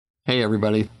Hey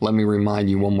everybody, let me remind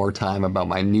you one more time about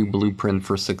my new Blueprint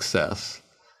for Success.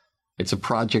 It's a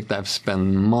project I've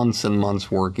spent months and months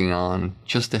working on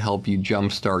just to help you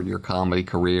jumpstart your comedy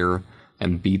career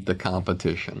and beat the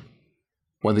competition.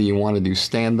 Whether you want to do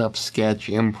stand-up, sketch,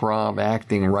 improv,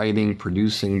 acting, writing,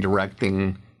 producing,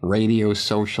 directing, radio,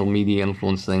 social media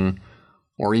influencing,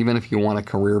 or even if you want a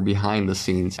career behind the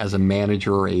scenes as a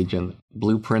manager or agent,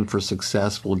 Blueprint for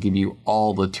Success will give you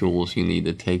all the tools you need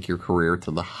to take your career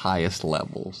to the highest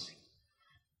levels.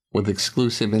 With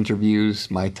exclusive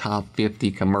interviews, my top 50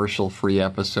 commercial-free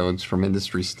episodes from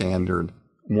industry standard,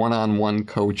 one-on-one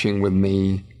coaching with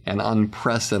me, and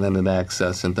unprecedented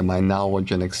access into my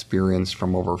knowledge and experience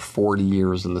from over 40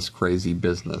 years in this crazy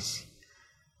business.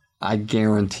 I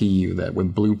guarantee you that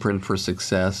with Blueprint for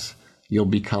Success, you'll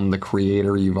become the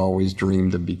creator you've always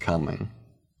dreamed of becoming.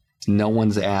 No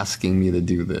one's asking me to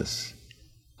do this.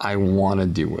 I want to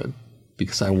do it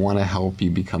because I want to help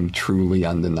you become truly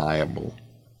undeniable.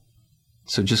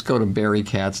 So just go to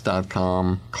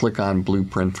barrykatz.com, click on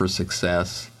Blueprint for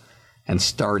Success, and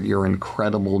start your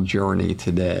incredible journey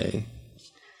today.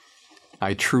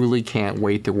 I truly can't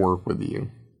wait to work with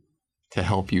you to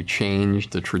help you change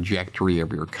the trajectory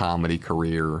of your comedy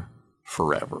career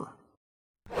forever.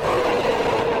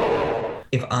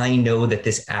 If I know that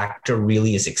this actor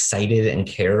really is excited and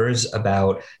cares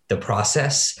about the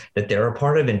process that they're a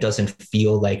part of and doesn't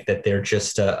feel like that they're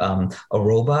just a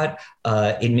robot,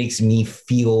 it makes me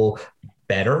feel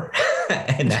better.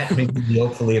 And that makes me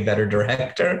hopefully a better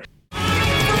director.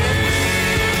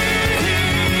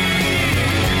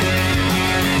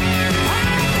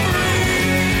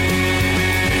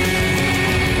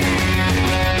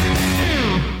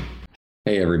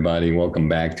 Hey everybody, welcome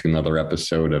back to another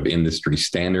episode of Industry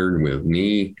Standard with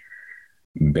me,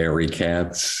 Barry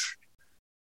Katz.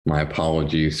 My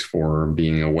apologies for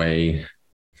being away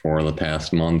for the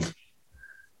past month.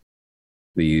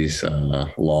 These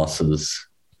losses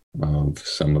of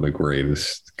some of the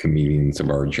greatest comedians of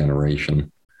our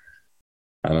generation.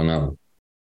 I don't know.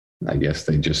 I guess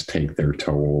they just take their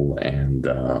toll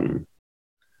and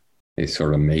they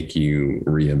sort of make you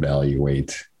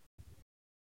reevaluate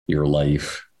your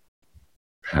life,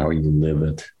 how you live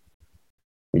it,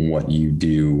 what you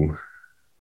do,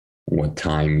 what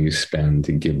time you spend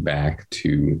to give back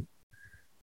to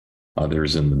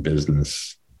others in the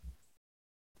business.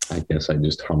 I guess I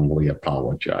just humbly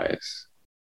apologize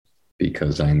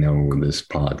because I know this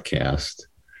podcast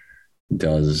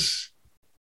does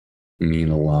mean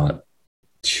a lot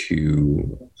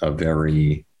to a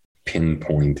very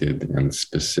pinpointed and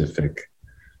specific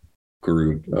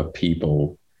group of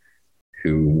people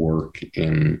who work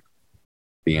in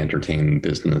the entertainment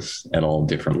business at all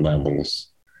different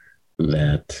levels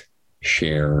that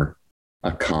share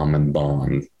a common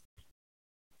bond.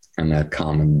 And that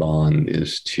common bond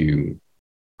is to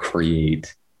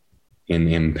create an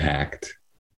impact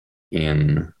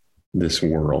in this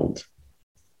world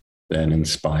that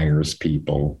inspires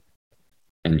people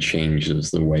and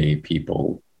changes the way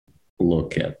people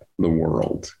look at the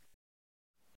world.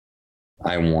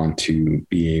 I want to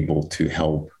be able to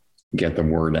help get the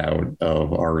word out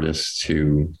of artists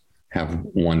who have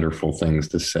wonderful things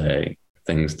to say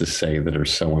that are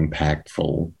so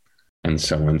impactful and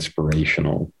so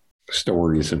inspirational.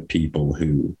 Stories of people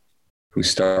who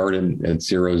started at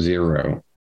 0,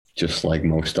 just like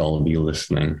most all of you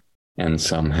listening, and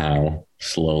somehow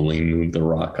slowly moved the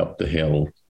rock up the hill.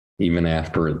 Even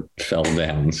after it fell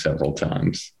down several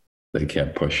times, they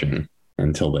kept pushing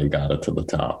until they got it to the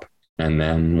top. And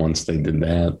then once they did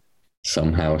that,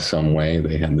 somehow, some way,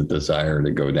 they had the desire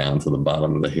to go down to the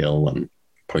bottom of the hill and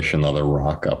push another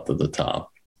rock up to the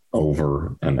top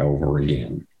over and over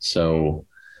again. So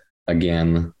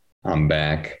again, I'm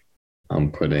back.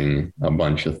 I'm putting a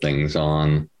bunch of things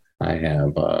on. I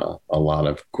have a lot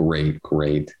of great,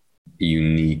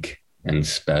 unique and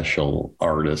special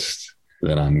artists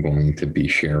that I'm going to be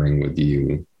sharing with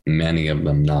you. Many of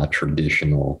them not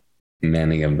traditional.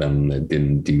 Many of them that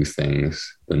didn't do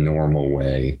things the normal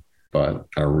way, but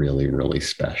are really, really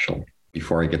special.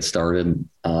 Before I get started,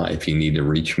 if you need to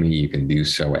reach me, you can do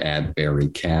so at Barry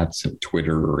Katz at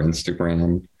Twitter or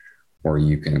Instagram, or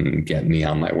you can get me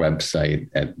on my website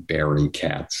at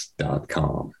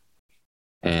barrykatz.com.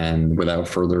 And without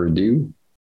further ado,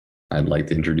 I'd like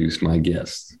to introduce my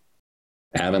guest.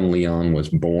 Adam Leon was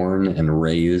born and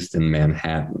raised in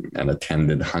Manhattan and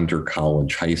attended Hunter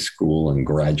College High School and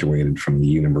graduated from the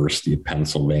University of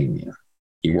Pennsylvania.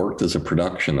 He worked as a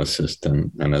production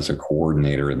assistant and as a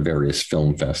coordinator at various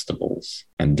film festivals.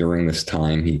 And during this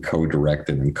time, he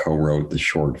co-directed and co-wrote the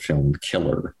short film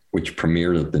Killer, which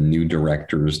premiered at the New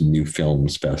Directors New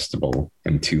Films Festival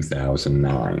in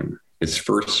 2009. His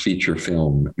first feature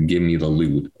film, Gimme the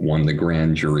Loot, won the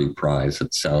Grand Jury Prize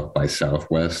at South by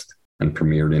Southwest and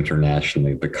premiered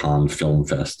internationally at the Cannes Film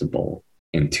Festival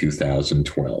in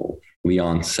 2012.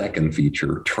 Leon's second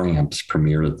feature, Tramps,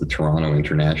 premiered at the Toronto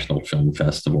International Film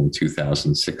Festival in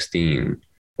 2016,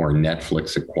 where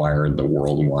Netflix acquired the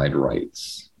worldwide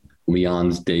rights.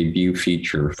 Leon's debut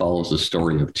feature follows the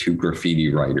story of two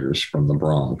graffiti writers from the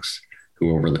Bronx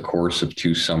who, over the course of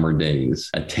 2 summer days,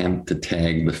 attempt to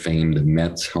tag the famed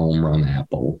Mets home run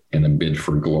apple in a bid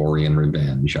for glory and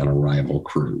revenge on a rival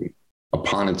crew.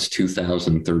 Upon its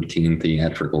 2013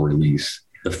 theatrical release,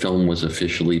 the film was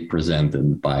officially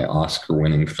presented by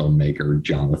Oscar-winning filmmaker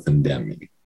Jonathan Demme.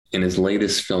 In his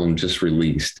latest film just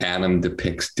released, Adam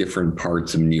depicts different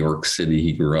parts of New York City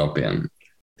he grew up in,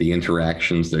 the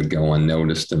interactions that go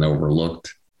unnoticed and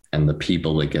overlooked, and the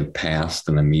people that get passed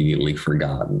and immediately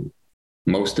forgotten.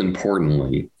 Most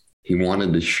importantly, he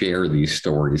wanted to share these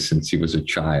stories since he was a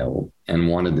child and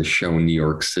wanted to show New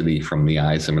York City from the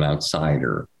eyes of an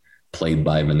outsider, played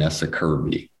by Vanessa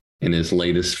Kirby, in his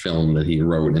latest film that he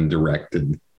wrote and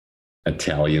directed,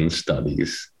 Italian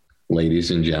Studies. Ladies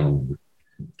and gentlemen,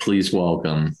 please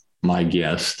welcome my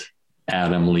guest,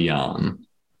 Adam Leon.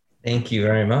 Thank you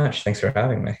very much. Thanks for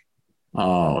having me.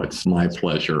 Oh, it's my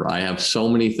pleasure. I have so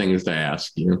many things to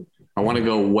ask you. I want to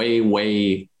go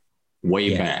way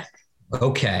back.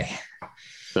 Okay.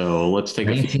 So let's take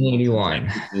 1981.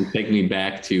 And take me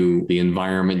back to the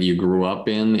environment you grew up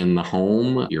in the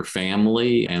home, your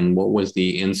family, and what was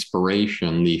the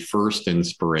inspiration, the first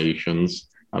inspirations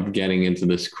of getting into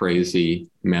this crazy,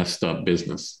 messed up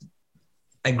business?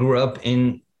 I grew up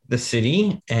in the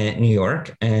city, New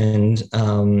York, and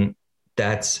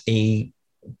that's a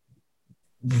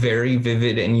very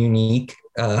vivid and unique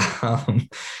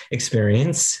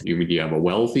experience. Do you have a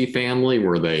wealthy family?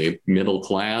 Were they middle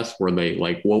class? Were they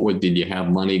did you have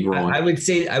money growing up? I would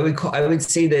say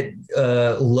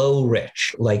that low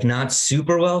rich, like not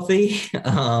super wealthy.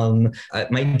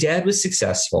 My dad was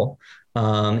successful.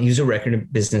 He was a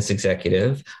record business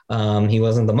executive. He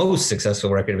wasn't the most successful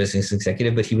record business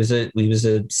executive, but he was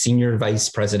a senior vice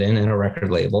president in a record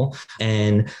label.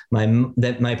 And my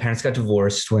parents got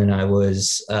divorced when I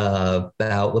was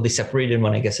they separated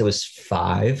when I guess I was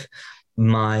 5.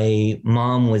 My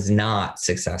mom was not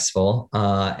successful.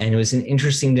 And it was an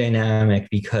interesting dynamic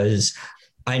because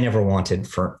I never wanted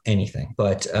for anything,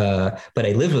 but I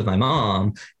lived with my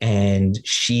mom, and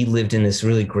she lived in this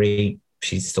really great,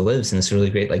 she still lives in this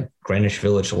really great, like Greenwich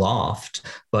Village loft,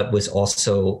 but was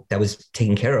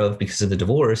taken care of because of the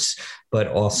divorce, but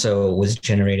also was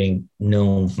generating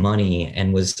no money.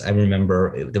 And I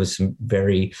remember there was some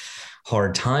very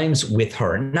hard times with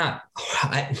her.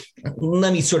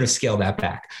 Let me sort of scale that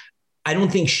back. I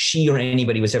don't think she or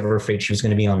anybody was ever afraid she was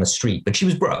going to be on the street, but she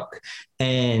was broke.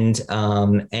 And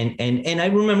I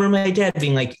remember my dad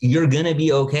being like, "You're going to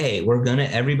be okay. We're going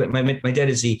to, everybody." My dad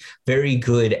is a very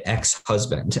good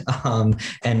ex-husband,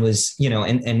 and was,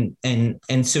 and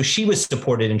so she was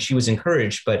supported and she was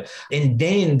encouraged. And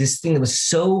then this thing that was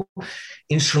so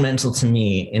instrumental to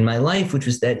me in my life, which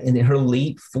was that in her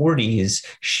late 40s,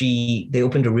 they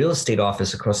opened a real estate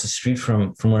office across the street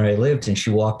from where I lived. And she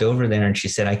walked over there and she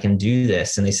said, "I can do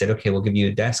this." And they said, "Okay, we'll give you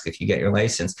a desk if you get your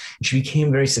license." And she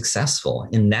became very successful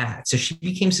in that. So she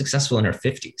became successful in her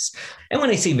 50s. And when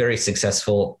I say very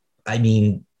successful, I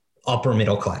mean upper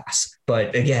middle class,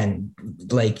 but again,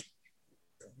 like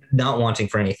not wanting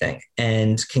for anything,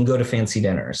 and can go to fancy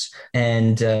dinners.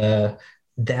 And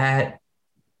that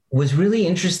was really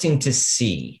interesting to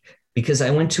see, because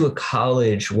I went to a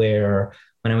college where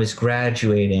when I was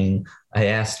graduating, I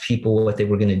asked people what they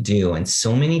were going to do. And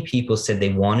so many people said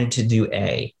they wanted to do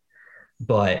A,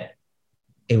 but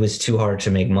it was too hard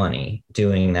to make money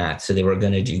doing that. So they were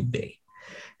going to do B.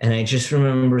 And I just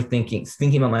remember thinking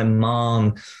about my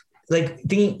mom, like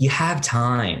thinking, you have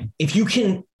time. If you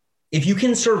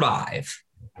can survive,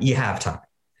 you have time.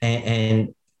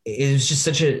 And it was just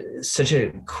such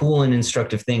a cool and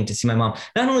instructive thing to see my mom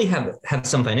not only have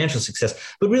some financial success,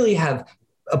 but really have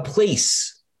a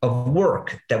place of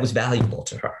work that was valuable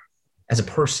to her as a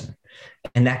person,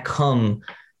 and that come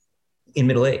in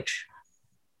middle age.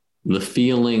 The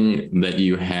feeling that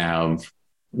you have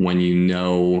when you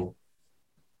know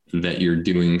that you're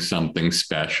doing something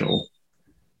special,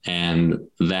 and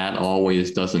that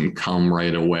always doesn't come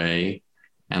right away.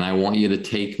 And I want you to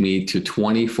take me to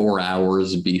 24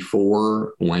 hours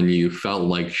before, when you felt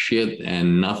like shit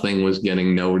and nothing was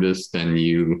getting noticed and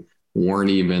you weren't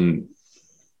even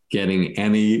getting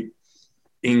any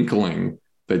inkling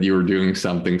that you were doing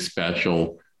something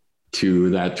special. to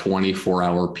that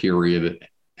 24-hour period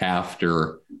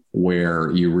after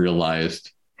where you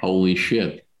realized, holy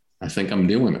shit, I think I'm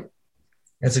doing it?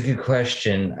 That's a good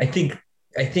question. I think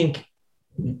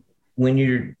when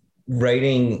you're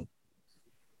writing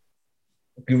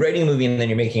a movie and then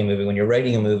you're making a movie, when you're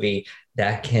writing a movie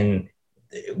that can,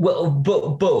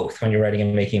 both when you're writing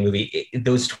and making a movie,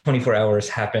 those 24 hours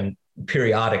happen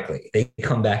periodically. They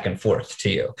come back and forth to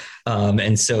you.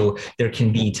 And so there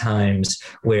can be times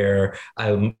where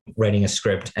I'm writing a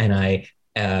script and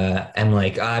I'm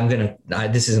like,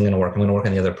 this isn't going to work. I'm going to work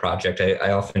on the other project.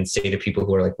 I often say to people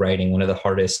who are like writing, one of the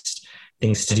hardest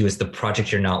things to do is the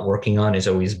project you're not working on is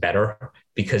always better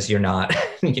because you're not,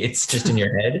 it's just in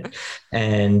your head.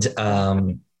 And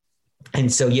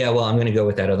so, I'm going to go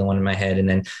with that other one in my head. And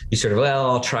then you sort of,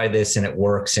 I'll try this and it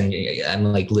works. And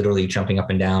I'm like literally jumping up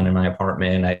and down in my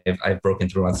apartment. I've broken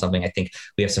through on something. I think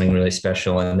we have something really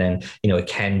special. And then, it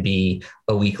can be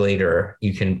a week later,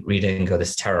 you can read it and go,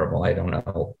 this is terrible. I don't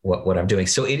know what I'm doing.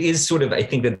 So it is sort of, I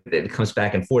think that it comes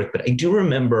back and forth. But I do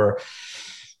remember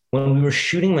when we were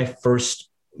shooting my first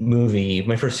movie,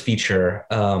 my first feature,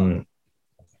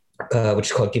 which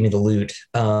is called Give Me the Loot.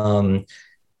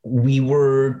 We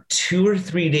were 2 or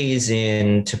 3 days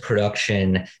into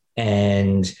production,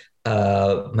 and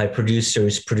my producer,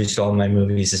 who's produced all of my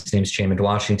movies, his name's Jamin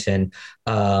Washington.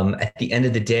 At the end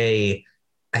of the day,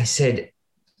 I said,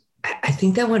 I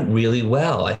think that went really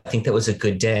well. I think that was a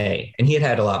good day. And he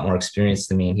had a lot more experience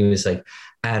than me. And he was like,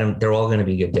 Adam, they're all going to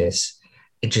be good days.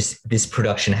 This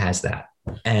production has that.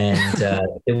 And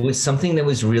it was something that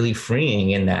was really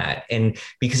freeing in that. And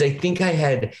because I think I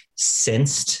had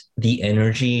sensed the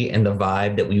energy and the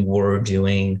vibe that we were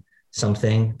doing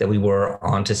something, that we were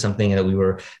onto something, and that we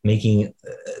were making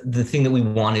the thing that we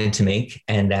wanted to make,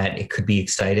 and that it could be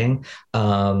exciting.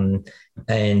 But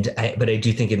I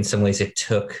do think in some ways it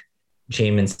took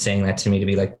Jamin saying that to me to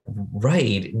be like,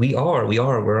 right, we're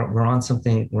on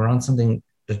something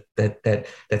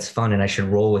that's fun, and I should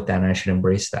roll with that, and I should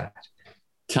embrace that.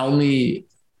 Tell me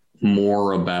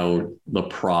more about the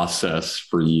process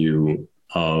for you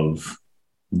of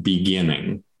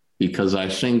beginning, because I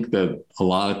think that a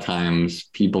lot of times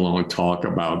people don't talk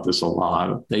about this a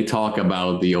lot. They talk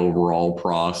about the overall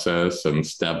process and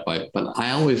but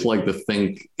I always like to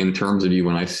think in terms of you.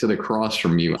 When I sit across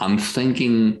from you, I'm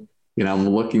thinking, I'm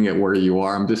looking at where you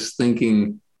are. I'm just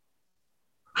thinking,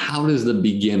 how does the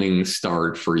beginning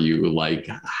start for you? Like,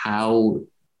 how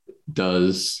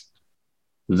does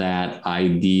that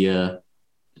idea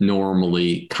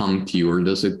normally come to you? Or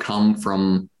does it come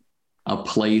from a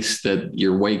place that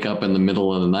you wake up in the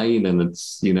middle of the night and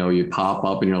it's, you pop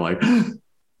up and you're like,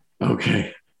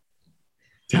 okay,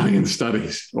 Italian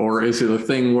studies? Or is it a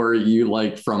thing where you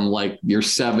you're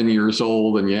 7 years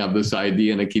old and you have this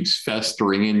idea and it keeps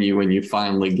festering in you and you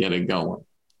finally get it going?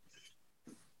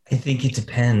 I think it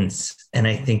depends. And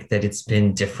I think that it's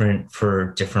been different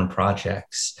for different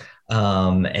projects.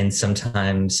 And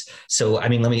sometimes, I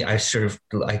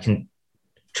can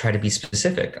try to be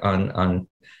specific on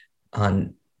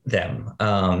them.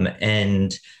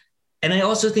 And I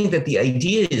also think that the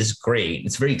idea is great.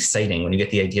 It's very exciting when you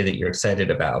get the idea that you're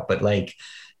excited about, but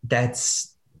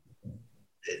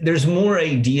there's more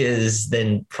ideas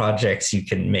than projects you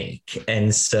can make.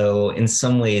 And so in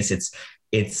some ways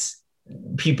it's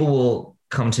people will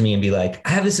come to me and be like,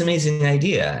 I have this amazing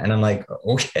idea. And I'm like,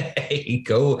 okay,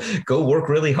 go work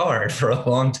really hard for a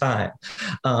long time.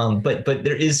 But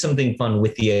there is something fun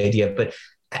with the idea. But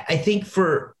I think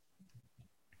for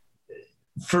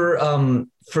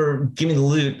Give Me the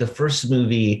Loot, the first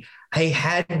movie, I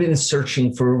had been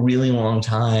searching for a really long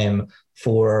time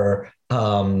for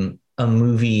a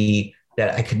movie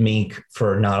that I could make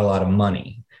for not a lot of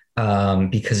money.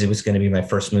 Because it was going to be my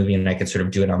first movie and I could sort of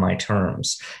do it on my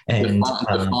terms. And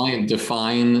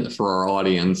define for our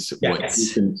audience what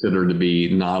you consider to be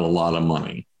not a lot of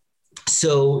money.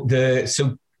 So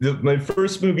my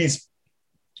first movie's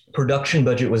production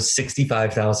budget was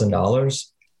 $65,000.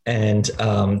 And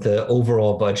the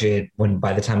overall budget,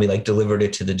 by the time we delivered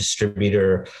it to the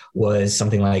distributor, was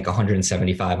something like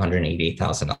 $175,000,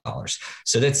 $188,000.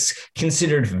 So that's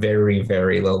considered very,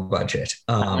 very low budget.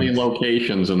 How many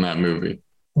locations in that movie?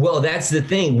 Well, that's the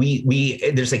thing.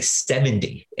 There's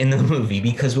 70 in the movie,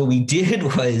 because what we did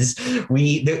was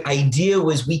the idea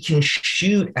was we can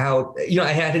shoot out.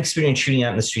 I had experience shooting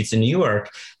out in the streets of New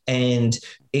York, and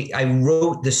I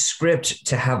wrote the script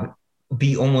to have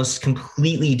be almost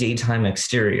completely daytime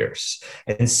exteriors.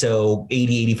 And so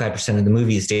 85% of the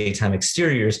movie is daytime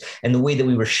exteriors. And the way that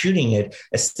we were shooting it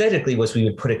aesthetically was we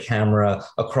would put a camera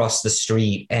across the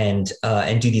street and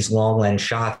do these long lens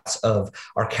shots of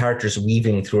our characters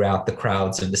weaving throughout the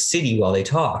crowds of the city while they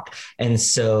talk. And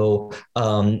so,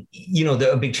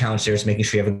 a big challenge there is making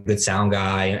sure you have a good sound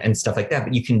guy and stuff like that.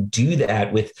 But you can do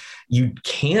that you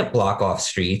can't block off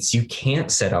streets. You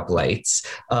can't set up lights.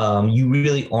 You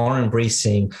really are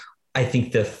embracing, I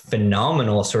think, the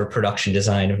phenomenal sort of production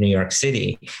design of New York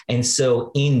City. And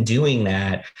so in doing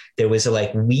that, there was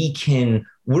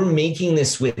we're making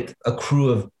this with a crew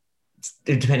of,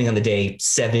 depending on the day,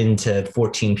 7 to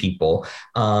 14 people.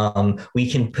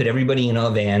 We can put everybody in a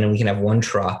van and we can have one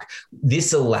truck.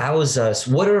 This allows us,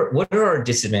 what are our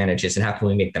disadvantages and how can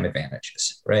we make them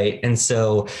advantages, right? And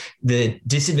so the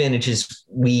disadvantages,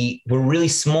 we're really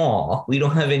small. We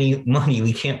don't have any money.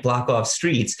 We can't block off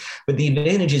streets. But the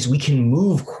advantage is we can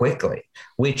move quickly,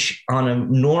 which on a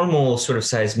normal sort of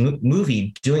size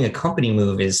movie, doing a company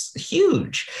move is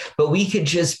huge. But we could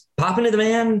just pop into the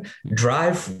van,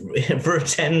 drive for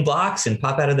 10 blocks and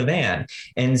pop out of the van.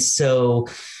 And so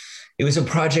it was a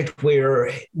project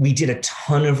where we did a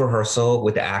ton of rehearsal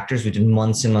with the actors. We did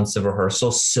months and months of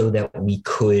rehearsal so that we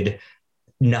could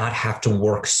not have to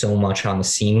work so much on the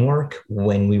scene work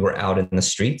when we were out in the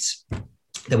streets,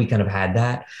 that we kind of had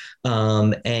that.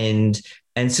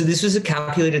 And so this was a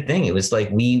calculated thing. It was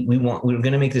like, we were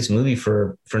going to make this movie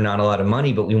for not a lot of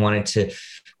money, but we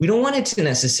don't want it to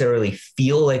necessarily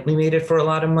feel like we made it for a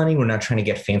lot of money. We're not trying to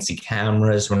get fancy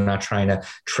cameras. We're not trying to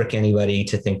trick anybody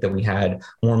to think that we had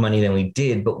more money than we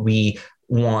did, but we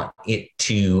want it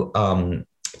to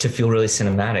feel really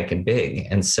cinematic and big.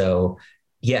 And so,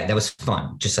 yeah, that was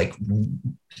fun. Just like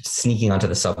sneaking onto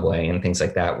the subway and things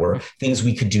like that were things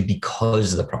we could do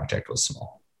because the project was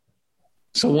small.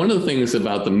 So one of the things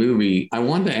about the movie, I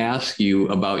wanted to ask you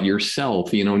about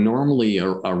yourself. Normally a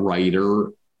writer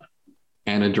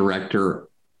and a director,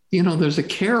 there's a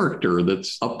character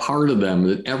that's a part of them,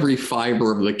 that every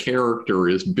fiber of the character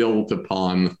is built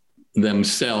upon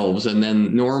themselves. And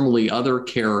then normally other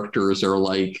characters are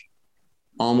like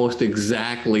almost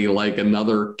exactly like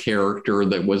another character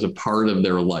that was a part of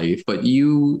their life. But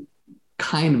you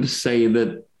kind of say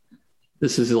that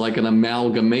this is like an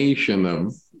amalgamation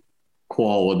of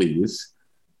qualities.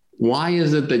 Why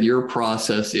is it that your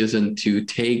process isn't to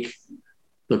take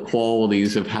the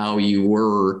qualities of how you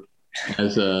were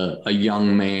as a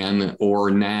young man or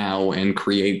now and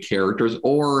create characters,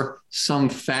 or some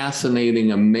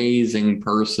fascinating, amazing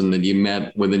person that you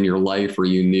met within your life or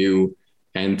you knew,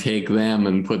 and take them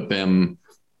and put them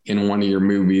in one of your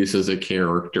movies as a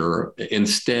character?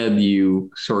 Instead, you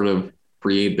sort of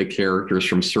create the characters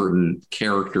from certain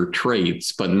character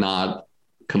traits, but not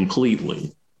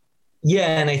completely.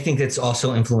 Yeah, and I think it's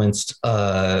also influenced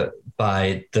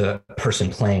by the person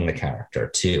playing the character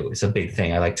too. It's a big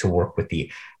thing. I like to work with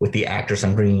the actors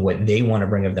on bringing what they want to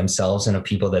bring of themselves and of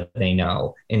people that they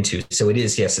know into. So it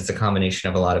is, yes, it's a combination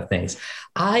of a lot of things.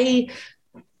 I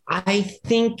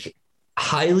think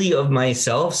highly of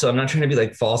myself, so I'm not trying to be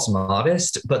like false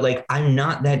modest, but like I'm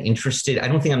not that interested. I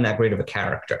don't think I'm that great of a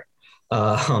character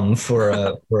for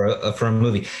a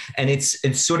movie. And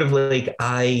it's sort of like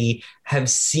I have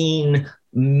seen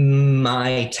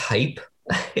my type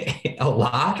a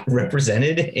lot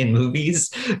represented in movies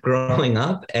growing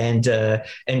up, and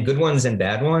good ones and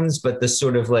bad ones, but the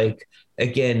sort of like,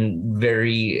 again,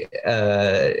 very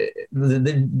the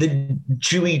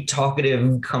Jewy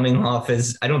talkative, coming off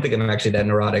as, I don't think I'm actually that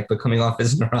neurotic, but coming off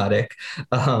as neurotic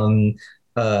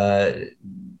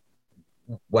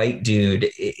white dude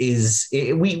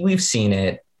we've seen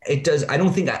it. It does. I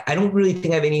don't really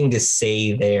think I have anything to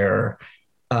say there.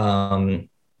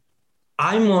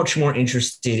 I'm much more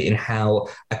interested in how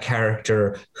a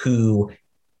character who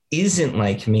isn't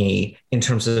like me in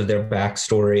terms of their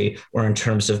backstory or in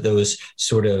terms of those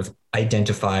sort of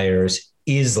identifiers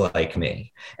is like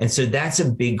me. And so that's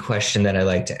a big question that I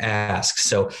like to ask.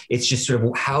 So it's just sort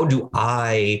of, how do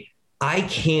I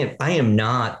am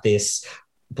not this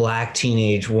Black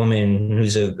teenage woman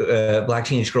who's a Black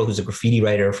teenage girl who's a graffiti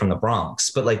writer from the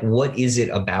Bronx, but like, what is it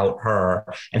about her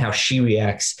and how she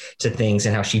reacts to things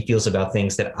and how she feels about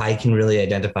things that I can really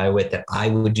identify with, that I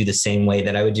would do the same way,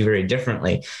 that I would do very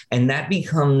differently. And that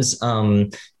becomes,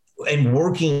 and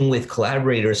working with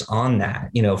collaborators on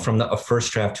that, from a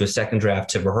first draft to a second draft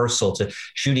to rehearsal to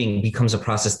shooting, becomes a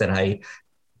process that I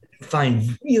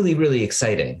find really, really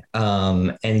exciting.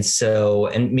 And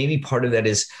maybe part of that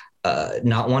is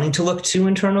not wanting to look too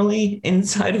internally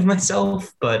inside of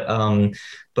myself, but I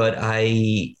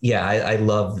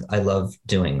love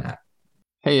doing that.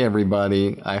 Hey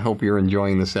everybody, I hope you're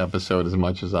enjoying this episode as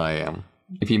much as I am.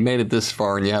 If you made it this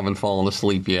far and you haven't fallen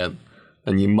asleep yet,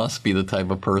 then you must be the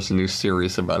type of person who's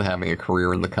serious about having a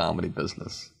career in the comedy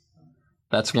business.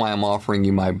 That's why I'm offering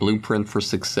you my Blueprint for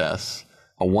Success,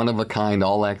 a one-of-a-kind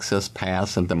all-access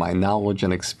pass into my knowledge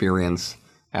and experience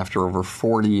after over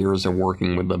 40 years of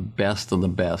working with the best of the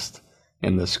best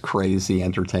in this crazy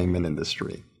entertainment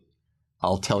industry.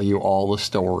 I'll tell you all the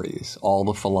stories, all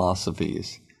the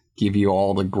philosophies, give you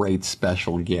all the great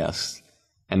special guests,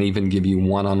 and even give you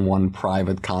one-on-one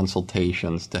private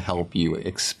consultations to help you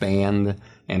expand,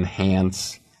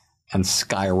 enhance, and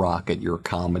skyrocket your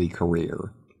comedy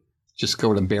career. Just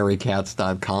go to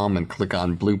barrycatz.com and click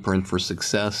on Blueprint for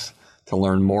Success to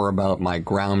learn more about my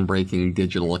groundbreaking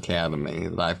digital academy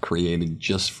that I've created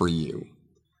just for you.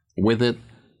 With it,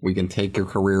 we can take your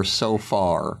career so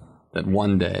far that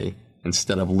one day,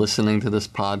 instead of listening to this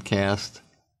podcast,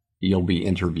 you'll be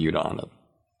interviewed on it.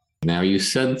 Now, you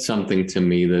said something to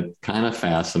me that kind of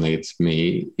fascinates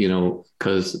me,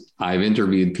 because I've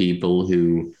interviewed people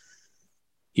who,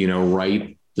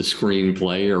 write the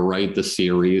screenplay or write the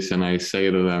series, and I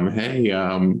say to them, hey,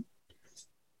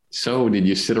 so did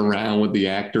you sit around with the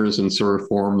actors and sort of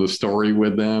form the story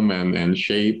with them and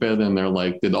shape it? And they're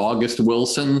like, did August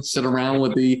Wilson sit around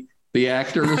with the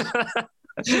actors?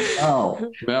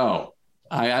 No,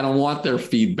 I don't want their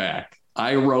feedback.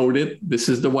 I wrote it. This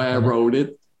is the way I wrote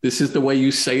it. This is the way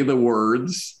you say the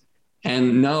words.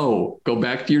 And no, go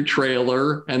back to your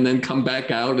trailer and then come back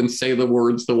out and say the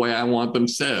words the way I want them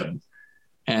said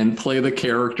and play the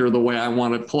character the way I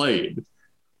want it played.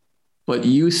 But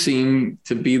you seem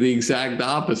to be the exact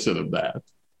opposite of that.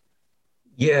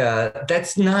 Yeah,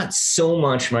 that's not so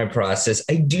much my process.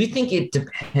 I do think it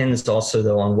depends also,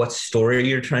 though, on what story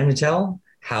you're trying to tell.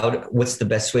 What's the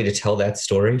best way to tell that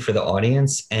story for the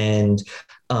audience? And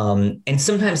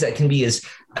sometimes that can be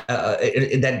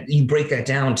that you break that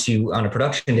down to on a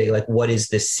production day, like what is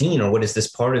this scene or what is this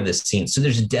part of this scene? So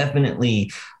there's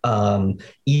definitely,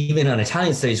 even on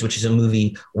Italian Studies, which is a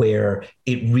movie where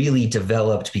it really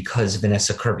developed because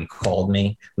Vanessa Kirby called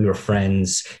me. We were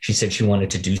friends. She said she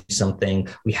wanted to do something.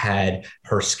 We had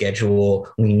her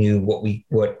schedule. We knew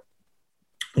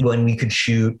when we could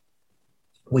shoot.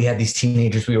 We had these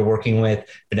teenagers we were working with.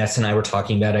 Vanessa and I were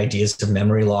talking about ideas of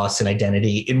memory loss and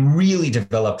identity. It really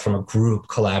developed from a group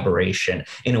collaboration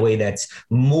in a way that's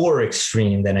more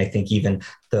extreme than I think even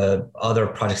the other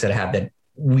projects that I have, that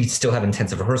we still have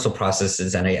intensive rehearsal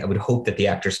processes. And I would hope that the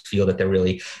actors feel that they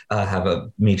really have a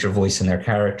major voice in their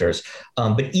characters.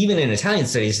 But even in Italian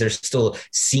Studies, there's still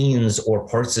scenes or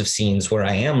parts of scenes where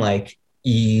I am like,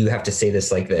 you have to say this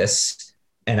like this.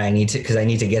 And I need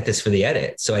to get this for the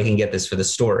edit so I can get this for the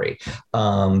story.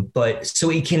 But so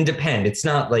it can depend. It's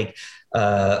not like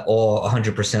all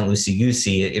 100%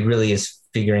 loosey-goosey. It really is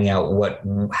figuring out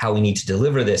how we need to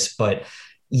deliver this. But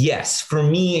yes, for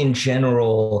me in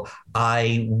general,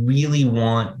 I really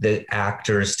want the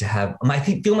actors to have, one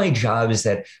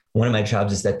of my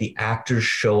jobs is that the actors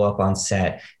show up on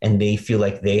set and they feel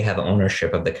like they have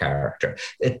ownership of the character,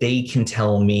 that they can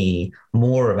tell me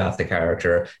more about the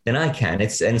character than I can.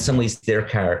 It's in some ways their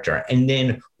character. And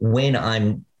then when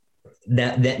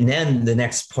then the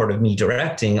next part of me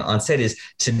directing on set is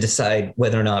to decide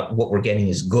whether or not what we're getting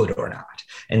is good or not.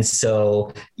 And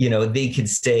so, they could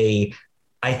say,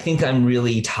 I think I'm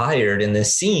really tired in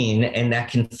this scene, and that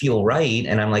can feel right.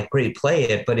 And I'm like, great, play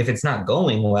it. But if it's not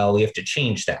going well, we have to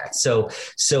change that. So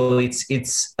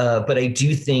but I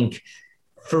do think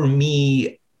for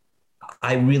me,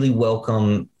 I really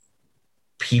welcome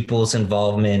people's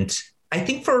involvement. I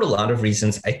think for a lot of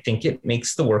reasons, I think it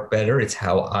makes the work better. It's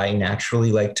how I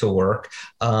naturally like to work.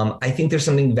 I think there's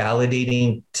something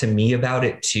validating to me about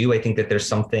it too. I think that there's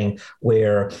something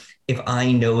where if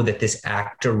I know that this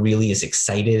actor really is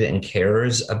excited and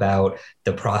cares about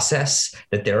the process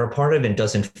that they're a part of and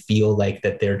doesn't feel like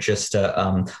that they're just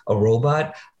a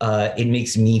robot, it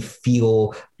makes me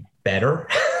feel better.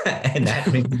 And that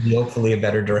makes me hopefully a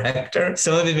better director.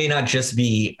 Some of it may not just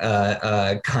be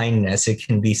kindness. It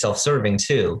can be self-serving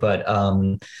too.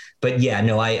 But yeah,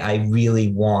 no, I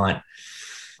really want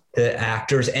the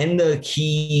actors and the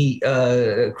key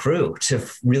crew to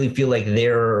really feel like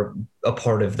they're a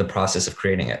part of the process of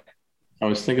creating it. I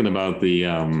was thinking about the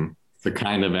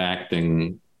kind of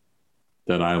acting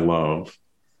that I love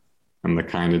and the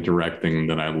kind of directing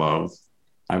that I love.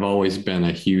 I've always been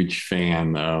a huge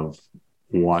fan of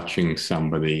watching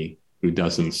somebody who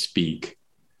doesn't speak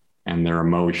and their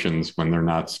emotions when they're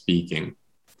not speaking.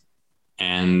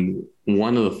 And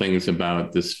one of the things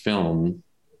about this film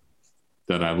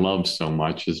that I love so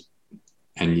much is,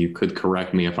 and you could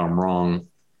correct me if I'm wrong,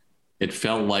 it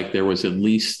felt like there was at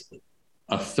least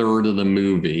a third of the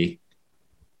movie,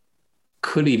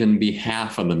 could even be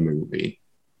half of the movie,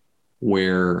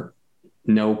 where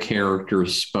no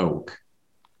characters spoke,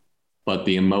 but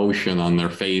the emotion on their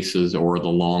faces, or the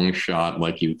long shot,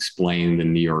 like you explained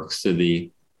in New York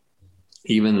City,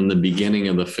 even in the beginning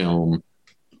of the film,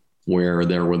 where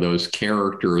there were those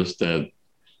characters that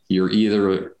you're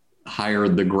either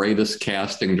hired the greatest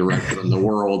casting director in the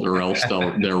world, or else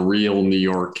they're real New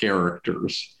York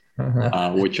characters,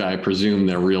 which I presume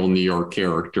they're real New York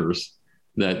characters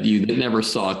that you never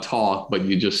saw talk, but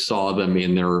you just saw them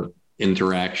in their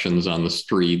interactions on the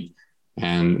street.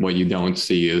 And what you don't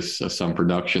see is some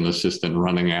production assistant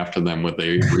running after them with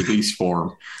a release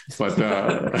form. But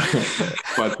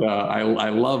I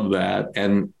love that.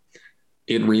 And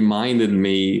it reminded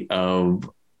me of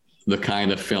the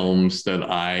kind of films that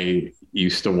I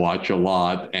used to watch a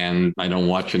lot, and I don't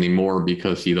watch anymore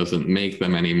because he doesn't make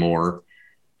them anymore,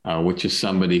 which is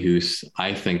somebody who's,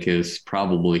 I think, has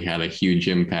probably had a huge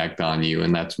impact on you,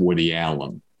 and that's Woody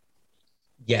Allen.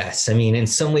 Yes. I mean, in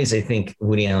some ways, I think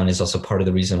Woody Allen is also part of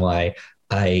the reason why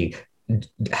I'm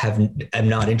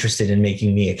not interested in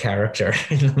making me a character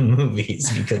in the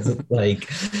movies, because like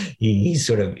he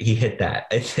hit that,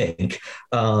 I think.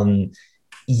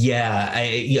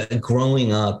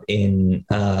 Growing up in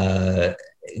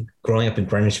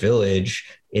Greenwich Village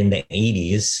in the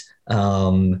 80s,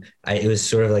 it was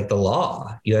sort of like the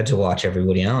law. You had to watch every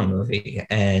Woody Allen movie.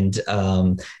 And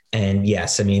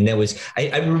yes, I mean,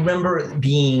 I remember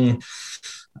being,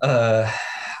 I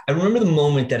remember the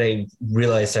moment that I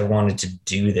realized I wanted to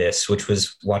do this, which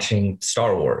was watching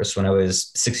Star Wars when I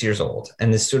was 6 years old.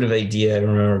 And this sort of idea, I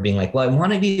remember being like, well, I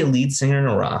want to be a lead singer in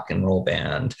a rock and roll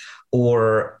band,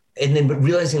 and then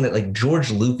realizing that like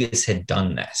George Lucas had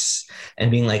done this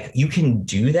and being like, you can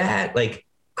do that. Like,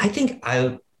 I think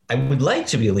I would like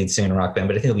to be a lead singer in a rock band,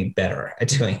 but I think I'll be better at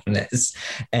doing this.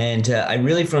 And I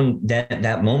really, from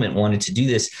that moment, wanted to do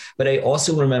this. But I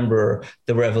also remember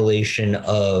the revelation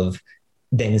of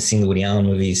then seeing the Woody Allen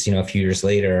movies, a few years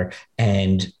later,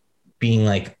 and being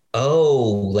like,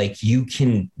 oh, like you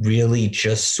can really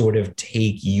just sort of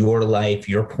take your life,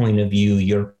 your point of view,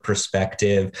 your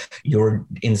perspective, your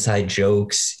inside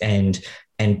jokes, and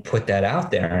put that out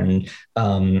there. And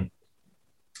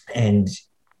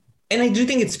I do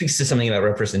think it speaks to something about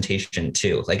representation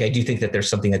too. Like, I do think that there's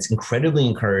something that's incredibly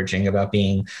encouraging about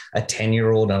being a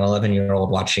 10-year-old and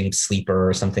 11-year-old watching Sleeper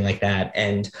or something like that.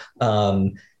 And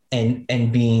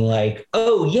being like,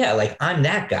 oh yeah, like I'm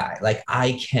that guy. Like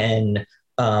I can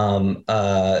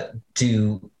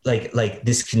do like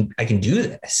this, I can do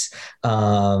this.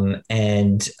 And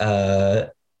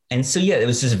so, yeah, it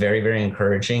was just very, very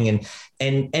encouraging.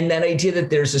 And that idea that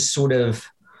there's a sort of,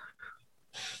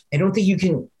 I don't think you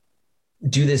can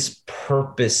do this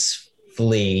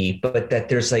purposefully, but that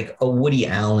there's like a Woody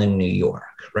Allen New York,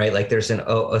 right? Like there's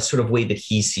a sort of way that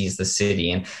he sees the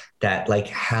city, and that like,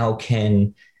 how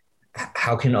can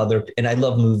other, and I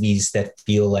love movies that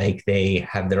feel like they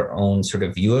have their own sort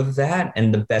of view of that.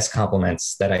 And the best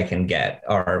compliments that I can get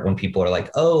are when people are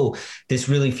like, oh, this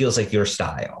really feels like your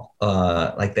style,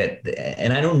 like that.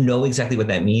 And I don't know exactly what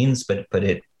that means, but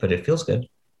it feels good.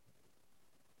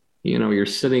 You're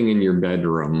sitting in your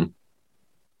bedroom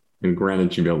in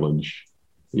Greenwich Village.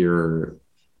 You're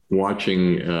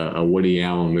watching a Woody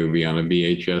Allen movie on a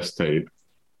VHS tape,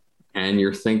 and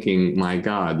you're thinking, my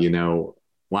God,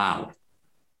 wow,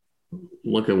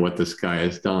 look at what this guy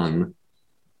has done.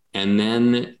 And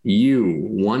then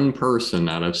one person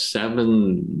out of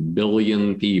 7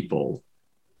 billion people,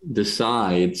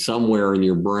 decide somewhere in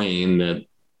your brain that,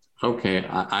 okay,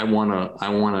 I want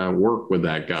to work with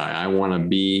that guy. I want to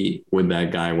be with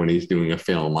that guy when he's doing a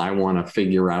film. I want to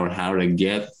figure out how to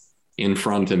get in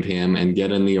front of him and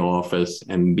get in the office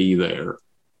and be there.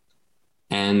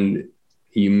 And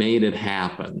you made it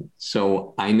happen.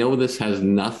 So I know this has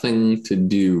nothing to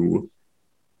do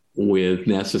with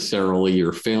necessarily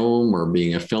your film or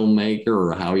being a filmmaker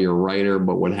or how you're a writer,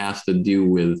 but what has to do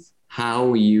with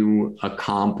how you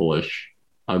accomplish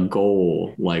a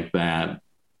goal like that,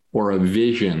 or a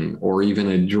vision, or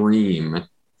even a dream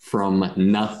from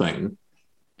nothing.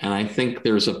 And I think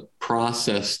there's a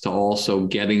process to also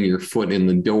getting your foot in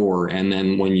the door. And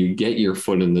then when you get your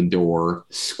foot in the door,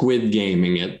 squid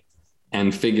gaming it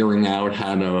and figuring out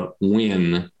how to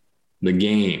win the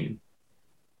game.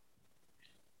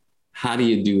 How do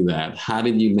you do that? How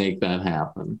did you make that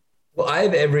happen? Well, I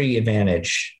have every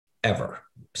advantage ever.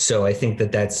 So I think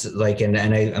that that's like,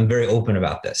 I'm very open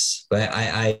about this, but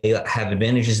I have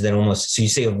advantages that almost, so you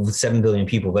say with 7 billion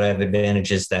people, but I have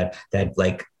advantages that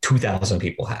like 2,000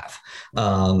 people have,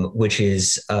 which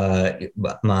is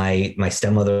my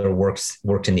stepmother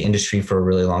worked in the industry for a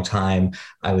really long time.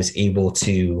 I was able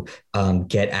to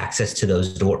get access to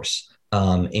those doors.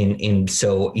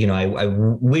 So, I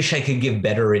wish I could give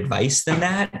better advice than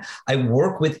that. I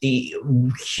work with a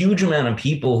huge amount of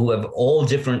people who have all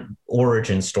different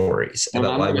origin stories. I'm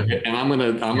gonna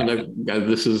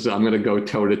go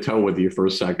toe to toe with you for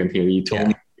a second here. You told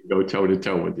me to go toe to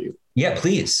toe with you. Yeah,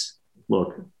 please.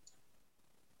 Look,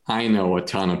 I know a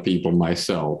ton of people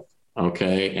myself.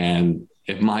 Okay. And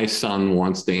if my son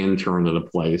wants to intern at a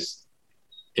place,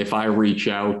 if I reach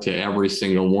out to every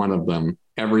single one of them,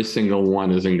 every single one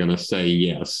isn't going to say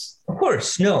yes. Of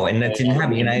course, no. And that didn't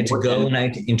happen. And I had to go and I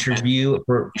had to interview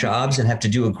for jobs and have to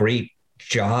do a great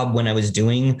job when I was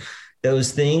doing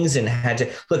those things and had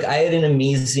an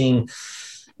amazing,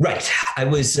 right. I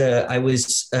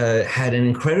had an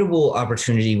incredible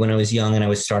opportunity when I was young and I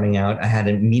was starting out. I had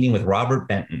a meeting with Robert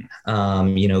Benton,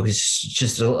 who's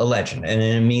just a legend and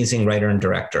an amazing writer and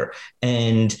director.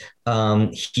 And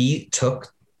he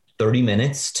took 30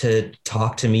 minutes to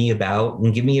talk to me about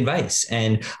and give me advice.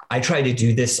 And I try to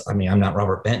do this. I mean, I'm not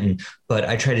Robert Benton, but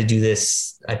I try to do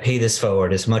this. I pay this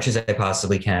forward as much as I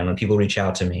possibly can when people reach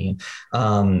out to me.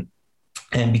 And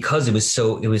because it was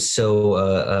so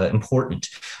important.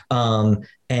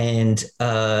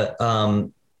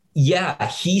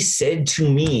 He said to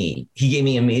me, he gave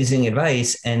me amazing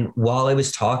advice. And while I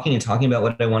was talking about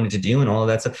what I wanted to do and all of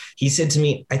that stuff, he said to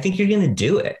me, I think you're going to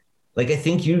do it. Like, I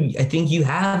think you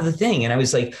have the thing. And I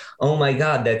was like, oh my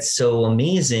God, that's so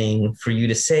amazing for you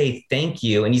to say, thank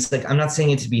you. And he's like, I'm not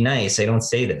saying it to be nice. I don't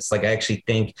say this. Like, I actually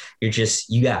think you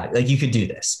could do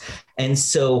this. And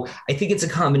so I think it's a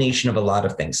combination of a lot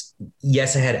of things.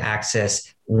 Yes, I had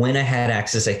access. When I had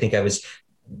access, I think I was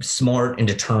smart and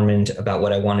determined about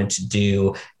what I wanted to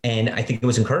do. And I think it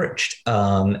was encouraged.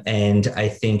 And I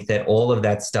think that all of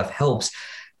that stuff helps.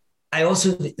 I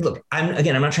also I'm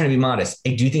not trying to be modest.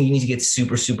 I do think you need to get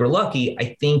super, super lucky.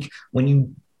 I think when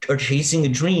you are chasing a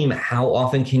dream, how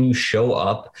often can you show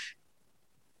up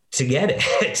to get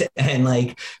it? And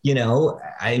I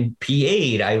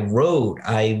PA'd, I wrote,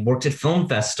 I worked at film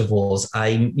festivals.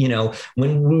 When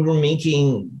we were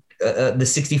making the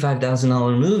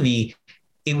 $65,000 movie,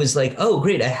 it was like, oh,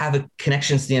 great, I have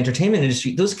connections to the entertainment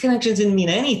industry. Those connections didn't mean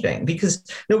anything because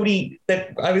nobody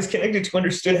that I was connected to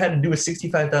understood how to do a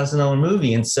 $65,000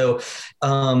 movie. And so,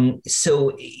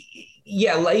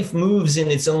 life moves in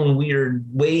its own weird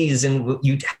ways, and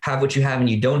you have what you have and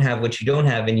you don't have what you don't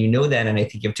have. And you know that. And I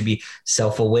think you have to be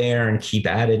self-aware and keep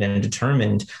at it and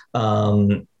determined.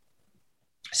 I'm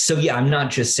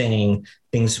not just saying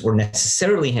things were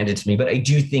necessarily handed to me, but I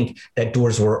do think that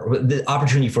the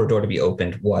opportunity for a door to be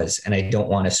opened was, and I don't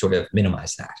want to sort of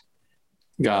minimize that.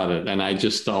 Got it. And I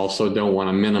just also don't want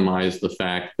to minimize the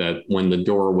fact that when the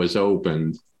door was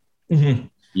opened,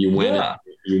 you went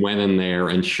in there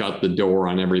and shut the door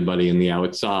on everybody in the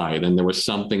outside. And there was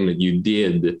something that you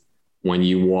did when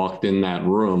you walked in that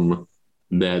room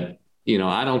that,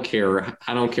 I don't care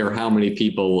how many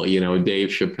people, Dave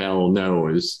Chappelle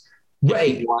knows.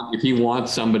 Right. If he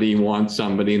wants somebody, he wants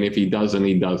somebody. And if he doesn't,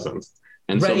 he doesn't.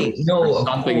 And right. so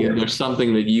there's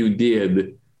something that you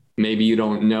did, maybe you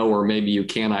don't know, or maybe you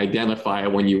can't identify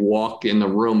when you walk in the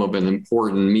room of an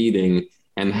important meeting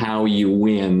and how you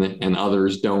win and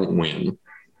others don't win.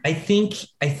 I think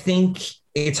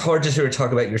it's hard to sort of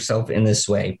talk about yourself in this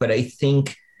way, but I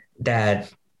think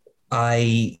that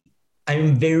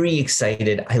I'm very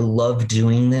excited. I love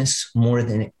doing this more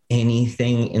than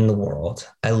anything in the world.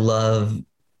 I love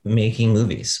making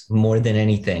movies more than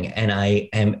anything. And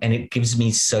and it gives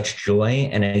me such joy.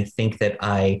 And I think that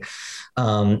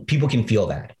people can feel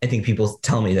that. I think people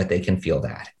tell me that they can feel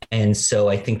that. And so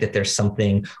I think that there's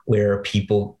something where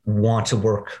people want to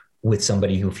work with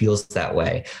somebody who feels that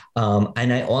way.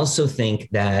 And I also think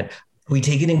that we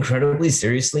take it incredibly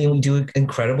seriously and we do an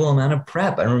incredible amount of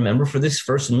prep. I remember for this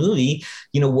first movie,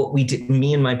 what we did,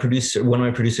 me and my producer, one of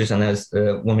my producers, and that was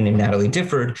a woman named Natalie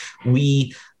Difford,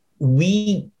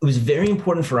 it was very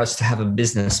important for us to have a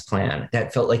business plan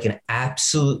that felt like an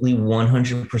absolutely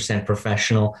 100%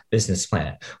 professional business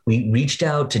plan. We reached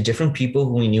out to different people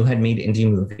who we knew had made indie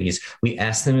movies. We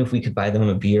asked them if we could buy them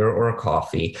a beer or a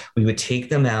coffee. We would take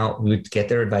them out, we would get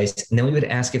their advice, and then we would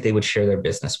ask if they would share their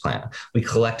business plan. We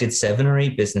collected 7 or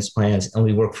 8 business plans, and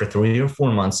we worked for 3 or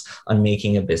 4 months on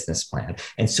making a business plan.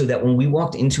 And so that when we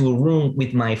walked into a room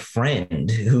with my friend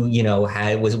who,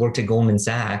 worked at Goldman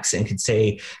Sachs and could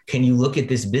can you look at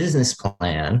this business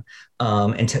plan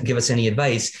and give us any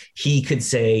advice? He could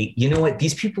say, you know what,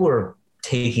 these people are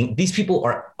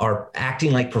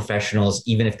acting like professionals,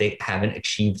 even if they haven't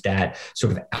achieved that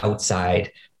sort of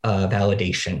outside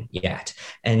validation yet.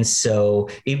 And so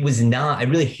it was not, I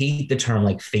really hate the term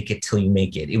like fake it till you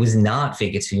make it. It was not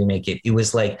fake it till you make it. It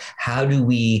was like, how do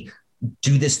we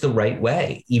do this the right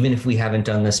way, even if we haven't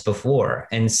done this before?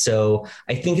 And so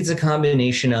I think it's a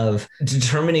combination of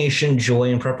determination,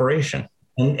 joy, and preparation.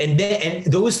 And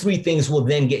those three things will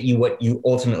then get you what you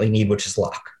ultimately need, which is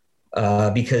luck.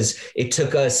 Because it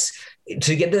took us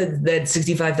to get that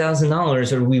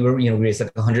 $65,000, or we raised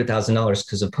like $100,000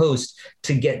 because of Post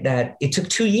to get that. It took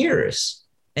 2 years,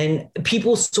 and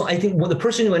people saw. I think the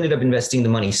person who ended up investing the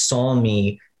money saw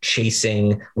me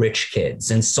chasing rich kids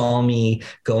and saw me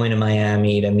going to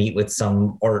Miami to meet with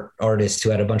some artist who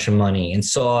had a bunch of money, and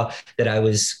saw that I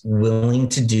was willing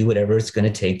to do whatever it's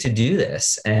going to take to do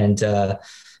this. And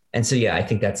so yeah, I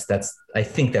think that's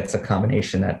a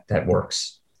combination that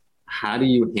works. How do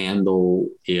you handle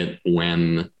it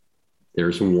when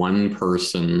there's one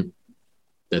person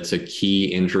that's a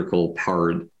key integral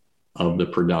part of the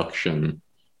production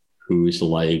who's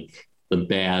like the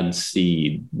bad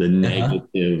seed, the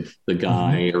negative, the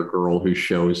guy or girl who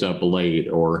shows up late,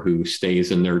 or who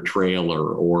stays in their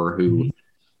trailer, or who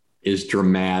is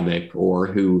dramatic, or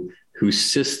who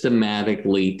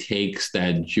systematically takes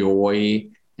that joy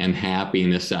and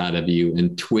happiness out of you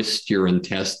and twist your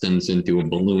intestines into a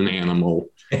balloon animal?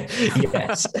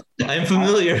 Yes, I'm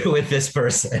familiar with this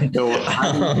person.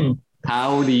 So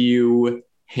how do you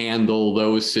handle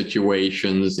those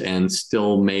situations and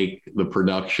still make the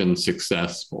production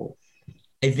successful?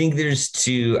 I think there's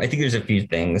a few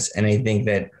things. And I think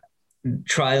that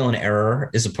trial and error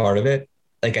is a part of it.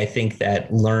 Like, I think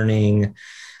that learning,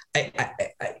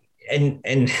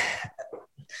 and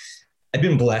I've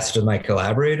been blessed with my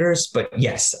collaborators, but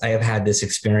yes, I have had this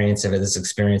experience. I've had this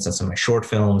experience on some of my short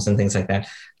films and things like that.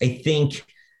 I think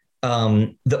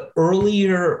the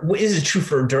earlier, what is it true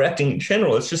for directing in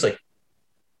general? It's just like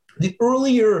the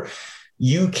earlier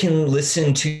you can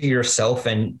listen to yourself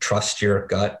and trust your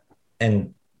gut.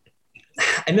 And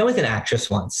I met with an actress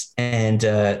once, and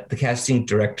the casting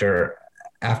director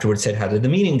afterwards said, how did the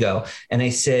meeting go? And I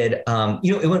said,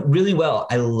 it went really well.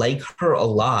 I like her a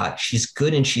lot. She's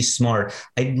good and she's smart.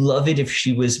 I'd love it if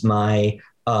she was my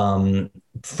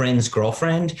friend's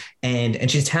girlfriend,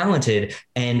 and she's talented,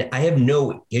 and I have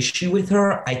no issue with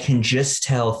her. I can just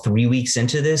tell 3 weeks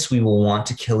into this, we will want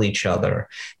to kill each other.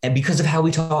 And because of how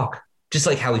we talk, just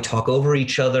like how we talk over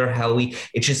each other,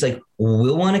 it's just like,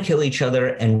 we'll want to kill each other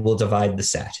and we'll divide the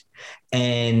set.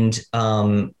 And,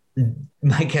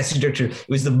 my casting director, it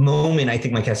was the moment I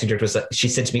think my casting director she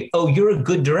said to me, "Oh, you're a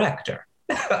good director."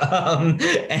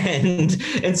 And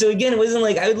so again, it wasn't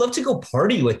like I would love to go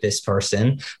party with this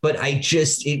person, but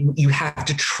you have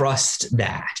to trust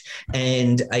that.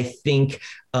 And I think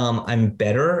I'm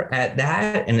better at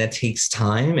that, and that takes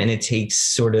time, and it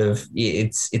takes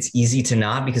it's easy to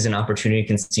not, because an opportunity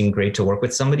can seem great to work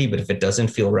with somebody, but if it doesn't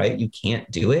feel right, you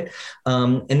can't do it.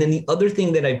 And then the other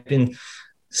thing that I've been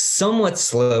somewhat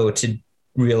slow to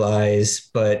realize,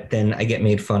 but then I get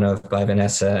made fun of by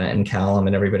Vanessa and Callum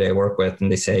and everybody I work with,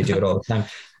 and they say I do it all the time,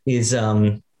 is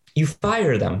you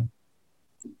fire them.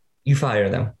 You fire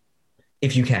them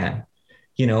if you can.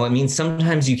 I mean,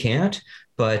 sometimes you can't,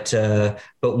 but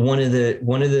one of the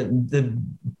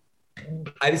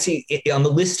I would say on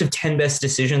the list of 10 best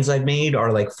decisions I've made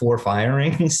are like 4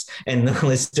 firings, and the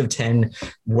list of 10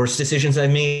 worst decisions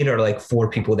I've made are like 4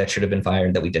 people that should have been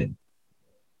fired that we didn't.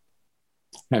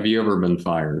 Have you ever been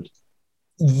fired?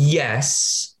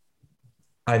 Yes,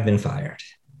 I've been fired.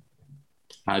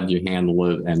 How did you handle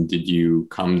it? And did you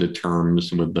come to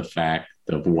terms with the fact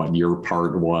of what your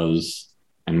part was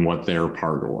and what their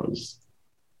part was?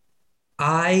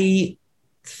 I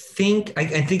think I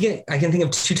can think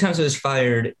of 2 times I was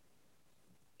fired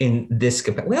in this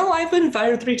capacity. Well, I've been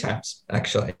fired 3 times,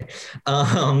 actually.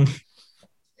 How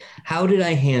did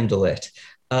I handle it?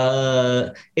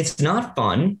 It's not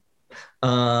fun.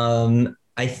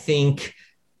 I think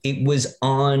it was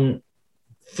on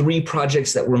 3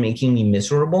 projects that were making me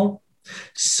miserable.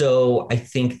 So I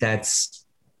think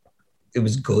it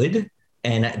was good,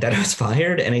 and that I was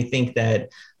fired. And I think that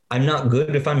I'm not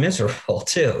good if I'm miserable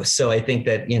too. So I think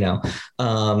that,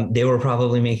 they were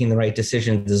probably making the right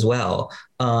decisions as well.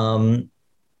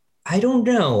 I don't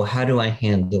know. How do I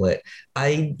handle it?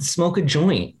 I smoke a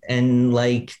joint and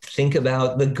think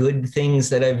about the good things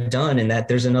that I've done, and that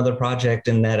there's another project,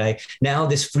 and that now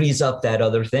this frees up that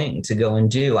other thing to go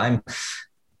and do. I'm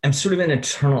sort of an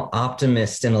eternal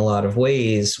optimist in a lot of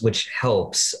ways, which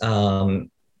helps.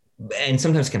 and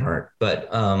sometimes can hurt, but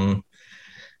I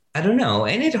don't know.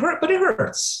 And it hurt, but it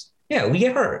hurts. Yeah, we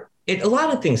get hurt. A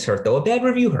lot of things hurt though. A bad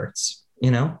review hurts,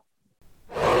 you know?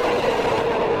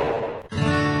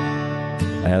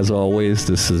 As always,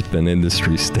 this has been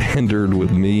Industry Standard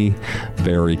with me,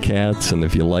 Barry Katz. And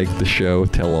if you like the show,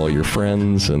 tell all your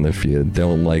friends. And if you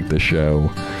don't like the show,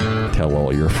 tell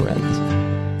all your friends.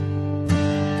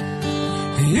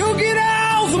 You get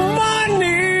all the money,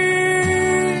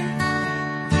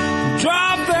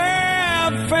 drive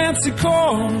that fancy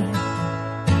car.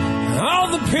 All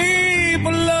the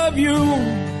people love you,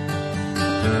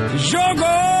 'cause you're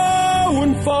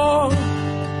going far.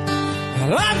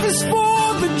 Life is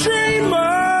for the dreamers,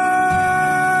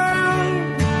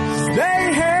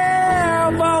 they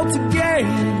have all to gain.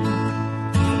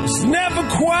 It's never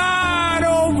quite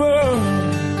over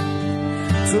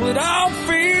till it all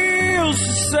feels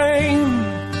the same.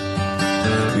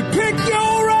 You pick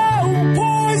your own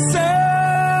poison,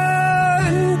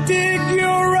 dig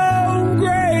your own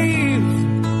grave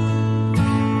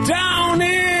down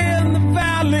in the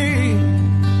valley.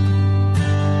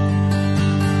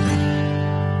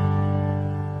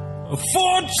 A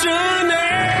fortune.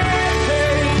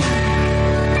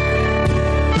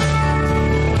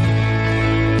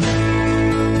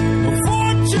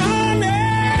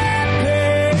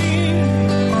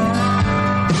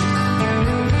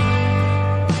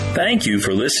 Thank you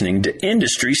for listening to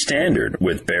Industry Standard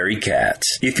with Barry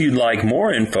Katz. If you'd like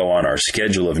more info on our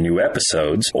schedule of new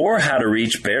episodes or how to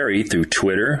reach Barry through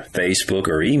Twitter, Facebook,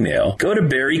 or email, go to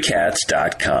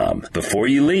barrykatz.com. Before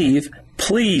you leave,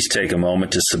 please take a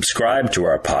moment to subscribe to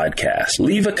our podcast,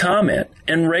 leave a comment,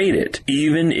 and rate it,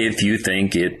 even if you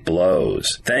think it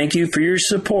blows. Thank you for your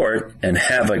support, and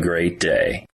have a great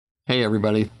day. Hey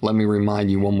everybody, let me remind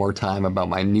you one more time about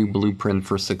my new Blueprint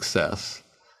for Success.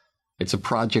 It's a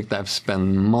project I've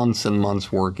spent months and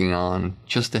months working on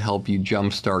just to help you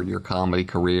jumpstart your comedy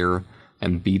career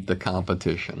and beat the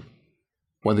competition.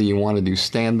 Whether you want to do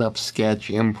stand-up, sketch,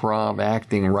 improv,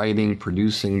 acting, writing,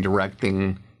 producing,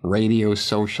 directing, radio,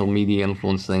 social media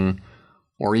influencing,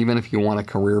 or even if you want a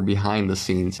career behind the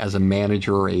scenes as a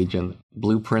manager or agent,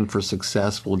 Blueprint for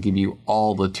Success will give you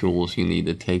all the tools you need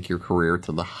to take your career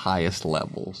to the highest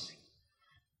levels.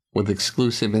 With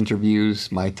exclusive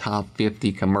interviews, my top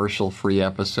 50 commercial-free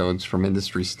episodes from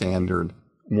Industry Standard,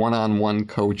 one-on-one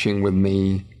coaching with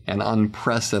me, and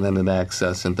unprecedented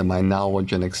access into my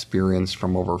knowledge and experience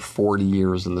from over 40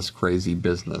 years in this crazy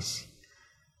business.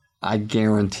 I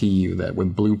guarantee you that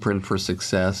with Blueprint for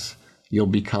Success, you'll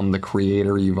become the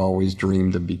creator you've always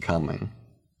dreamed of becoming.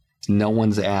 No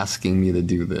one's asking me to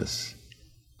do this.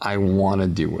 I want to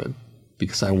do it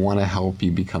because I want to help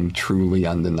you become truly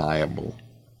undeniable.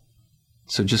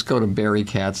 So just go to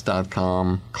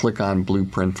barrykatz.com, click on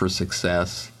Blueprint for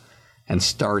Success, and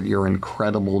start your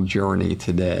incredible journey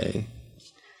today.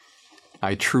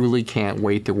 I truly can't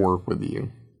wait to work with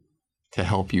you to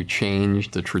help you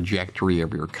change the trajectory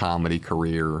of your comedy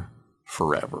career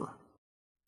forever.